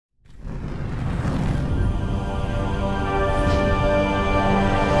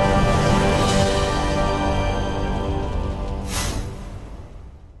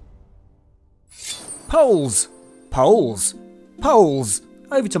polls, polls, polls.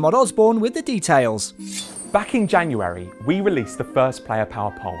 Over to Mods Osborne with the details. Back in January, we released the first player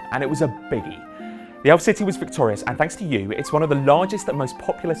power poll, and it was a biggie. The Elf City was victorious, and thanks to you, it's one of the largest and most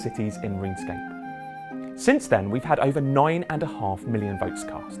popular cities in Runescape. Since then, we've had over 9.5 million votes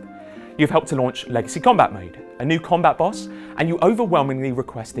cast. You've helped to launch Legacy Combat Mode, a new combat boss, and you overwhelmingly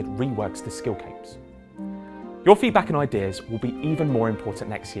requested reworks to skill capes. Your feedback and ideas will be even more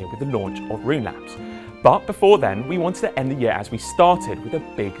important next year with the launch of Rune Labs. But before then, we wanted to end the year as we started with a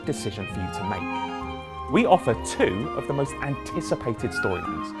big decision for you to make. We offer 2 of the most anticipated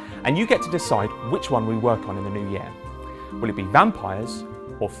storylines, and you get to decide which one we work on in the new year. Will it be Vampires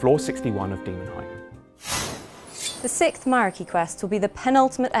or Floor 61 of Demonheim? The 6th Mariki quest will be the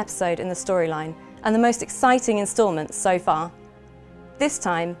penultimate episode in the storyline and the most exciting instalment so far. This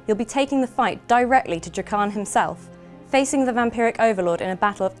time, you'll be taking the fight directly to Drakan himself, facing the vampiric overlord in a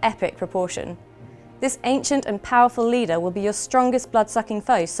battle of epic proportion. This ancient and powerful leader will be your strongest blood-sucking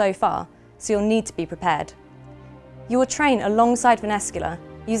foe so far, so you'll need to be prepared. You will train alongside Vanescula,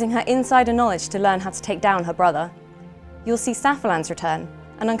 using her insider knowledge to learn how to take down her brother. You'll see Safalan's return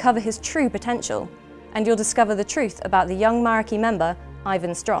and uncover his true potential, and you'll discover the truth about the young Mariki member,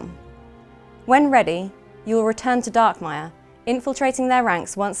 Ivan Strom. When ready, you will return to Darkmire, infiltrating their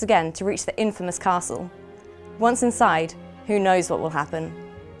ranks once again to reach the infamous castle. Once inside, who knows what will happen.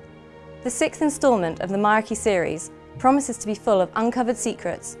 The 6th instalment of the Mariki series promises to be full of uncovered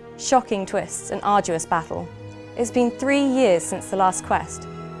secrets, shocking twists and arduous battle. It's been 3 years since the last quest.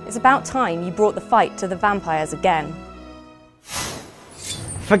 It's about time you brought the fight to the vampires again.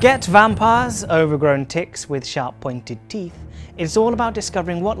 Forget vampires, overgrown ticks with sharp-pointed teeth. It's all about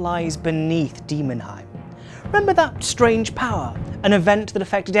discovering what lies beneath Demonheim. Remember that strange power, an event that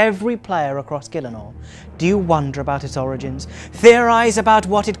affected every player across Gillinor? Do you wonder about its origins? Theorise about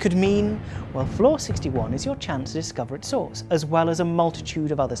what it could mean? Well, Floor 61 is your chance to discover its source, as well as a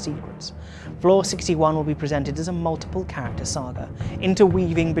multitude of other secrets. Floor 61 will be presented as a multiple character saga,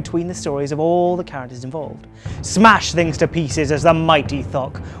 interweaving between the stories of all the characters involved. Smash things to pieces as the mighty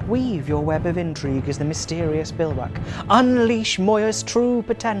Thok, weave your web of intrigue as the mysterious Bilrak, unleash Moya's true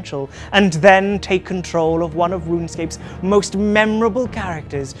potential, and then take control of one of RuneScape's most memorable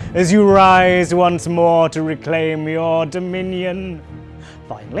characters as you rise once more to reclaim your dominion.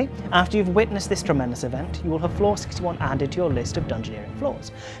 Finally, after you've witnessed this tremendous event, you will have Floor 61 added to your list of dungeoneering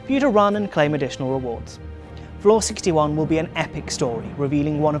floors for you to run and claim additional rewards. Floor 61 will be an epic story,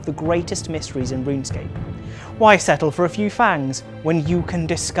 revealing one of the greatest mysteries in RuneScape. Why settle for a few fangs when you can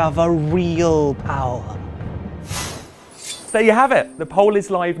discover real power? So there you have it. The poll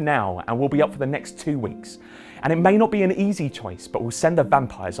is live now and will be up for the next 2 weeks. And it may not be an easy choice, but we'll send the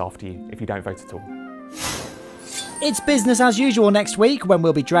vampires after you if you don't vote at all. It's business as usual next week when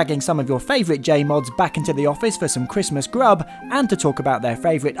we'll be dragging some of your favourite J-mods back into the office for some Christmas grub and to talk about their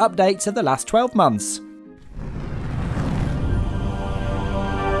favourite updates of the last 12 months.